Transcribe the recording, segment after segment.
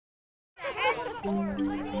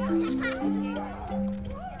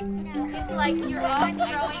It's like you're all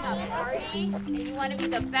throwing a party and you want to be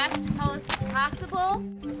the best host possible.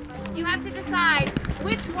 You have to decide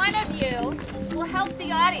which one of you will help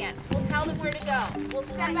the audience. We'll tell them where to go. We'll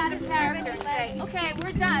step out of character and say, okay,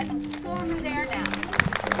 we're done. Go over there now.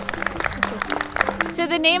 So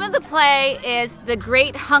the name of the play is The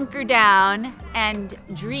Great Hunker Down and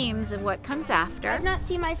Dreams of What Comes After. I've not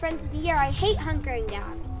seen my friends in a year. I hate hunkering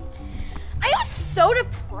down. I am so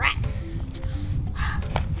depressed.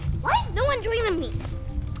 Why is no one joining the meet?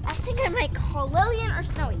 I think I might call Lillian or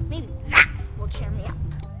Snowy. Maybe that will cheer me up.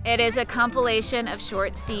 It is a compilation of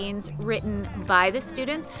short scenes written by the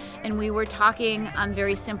students, and we were talking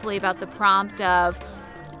very simply about the prompt of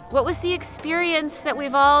what was the experience that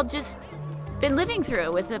we've all just been living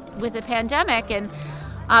through with the pandemic, and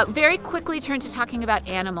very quickly turned to talking about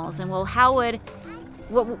animals and well, how would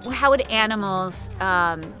animals,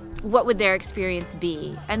 what would their experience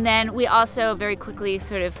be? And then we also very quickly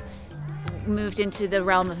sort of moved into the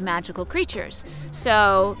realm of magical creatures.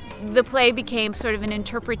 So the play became sort of an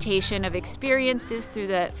interpretation of experiences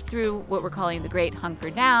through what we're calling the Great Hunker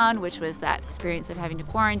Down, which was that experience of having to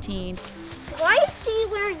quarantine. Why is she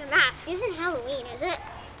wearing a mask? Isn't Halloween, is it?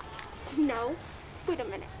 No. Wait a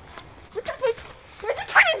minute. Where's it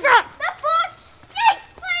coming from? That box!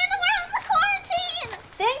 Yikes! Why in the world is the quarantine?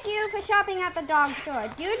 Thank you for shopping at the dog store.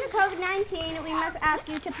 Due to COVID-19, we must ask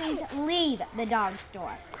you to please leave the dog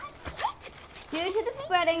store. Due to the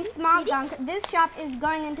spreading small gunk, this shop is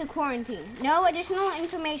going into quarantine. No additional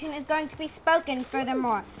information is going to be spoken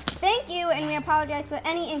furthermore. Thank you, and we apologize for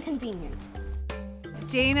any inconvenience.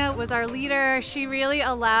 Dana was our leader. She really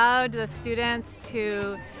allowed the students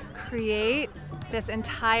to create this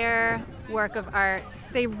entire work of art.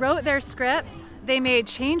 They wrote their scripts. They made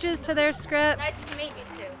changes to their scripts. Nice to meet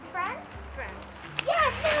you two. Friends? Friends.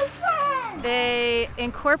 Yes, new friends! They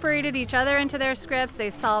incorporated each other into their scripts. They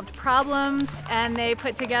solved problems, and they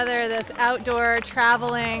put together this outdoor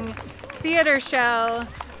traveling theater show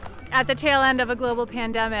at the tail end of a global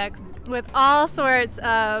pandemic with all sorts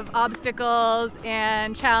of obstacles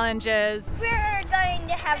and challenges. We're going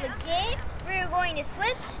to have a game, we're going to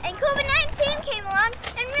swim, and COVID-19 came along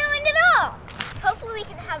and ruined it all. Hopefully we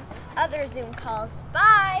can have other Zoom calls.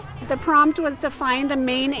 Bye! The prompt was to find a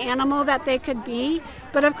main animal that they could be,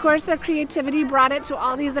 but of course their creativity brought it to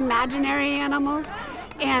all these imaginary animals,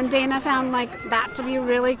 and Dana found that to be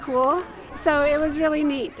really cool. So it was really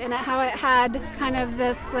neat, and how it had kind of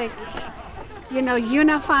this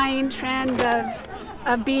unifying trend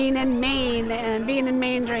of being in Maine and being in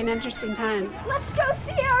Maine during interesting times. Let's go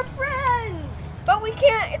see our friends! But we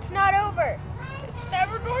can't, it's not over. It's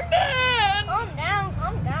never going to end.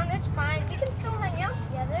 Calm down, it's fine. We can still hang out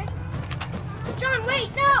together. John, wait,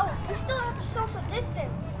 no! We still have to social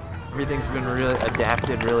distance. Everything's been really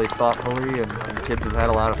adapted really thoughtfully, and the kids have had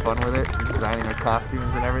a lot of fun with it, designing their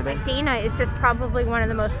costumes and everything. Dana is just probably one of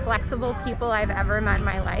the most flexible people I've ever met in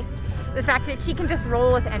my life. The fact that she can just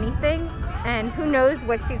roll with anything, and who knows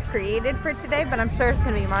what she's created for today, but I'm sure it's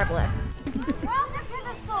going to be marvelous. Welcome to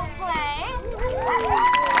the school play.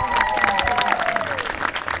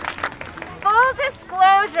 Full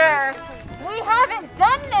disclosure, we haven't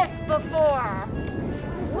done this before.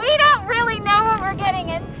 We don't really know what we're getting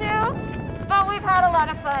into, but we've had a lot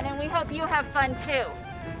of fun, and we hope you have fun too.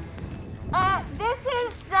 This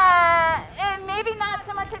is maybe not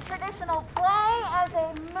so much a traditional play as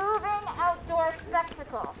a moving outdoor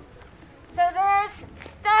spectacle. So there's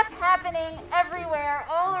stuff happening everywhere,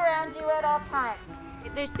 all around you at all times.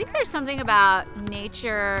 I think there's something about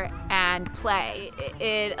nature and play.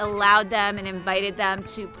 It allowed them and invited them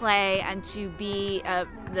to play and to be,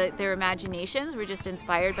 their imaginations were just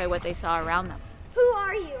inspired by what they saw around them. Who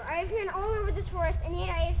are you? I've been all over this forest, and yet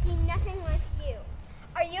I have seen nothing like you.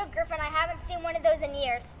 Are you a griffin? I haven't seen one of those in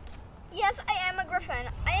years. Yes, I am a griffin.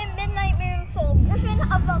 I am Midnight Moon Soul, Griffin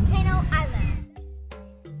of Volcano Island.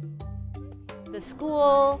 The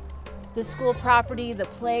school property, the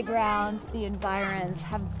playground, the environs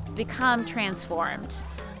have become transformed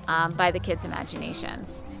by the kids'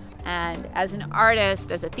 imaginations. And as an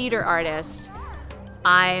artist, as a theater artist,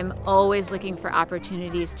 I'm always looking for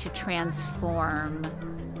opportunities to transform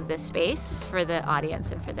the space for the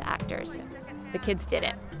audience and for the actors. The kids did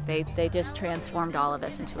it. They just transformed all of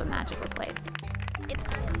us into a magical place.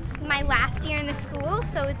 It's my last year in the school,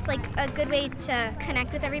 so it's like a good way to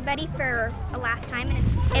connect with everybody for a last time. And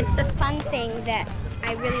it's a fun thing that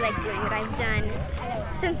I really like doing, that I've done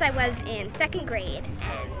since I was in second grade,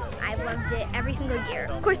 and I've loved it every single year.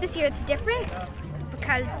 Of course, this year it's different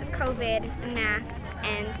because of COVID and masks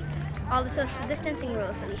and all the social distancing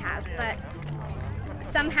rules that we have, but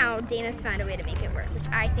somehow Dana's found a way to make it work, which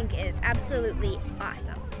I think is absolutely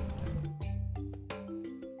awesome.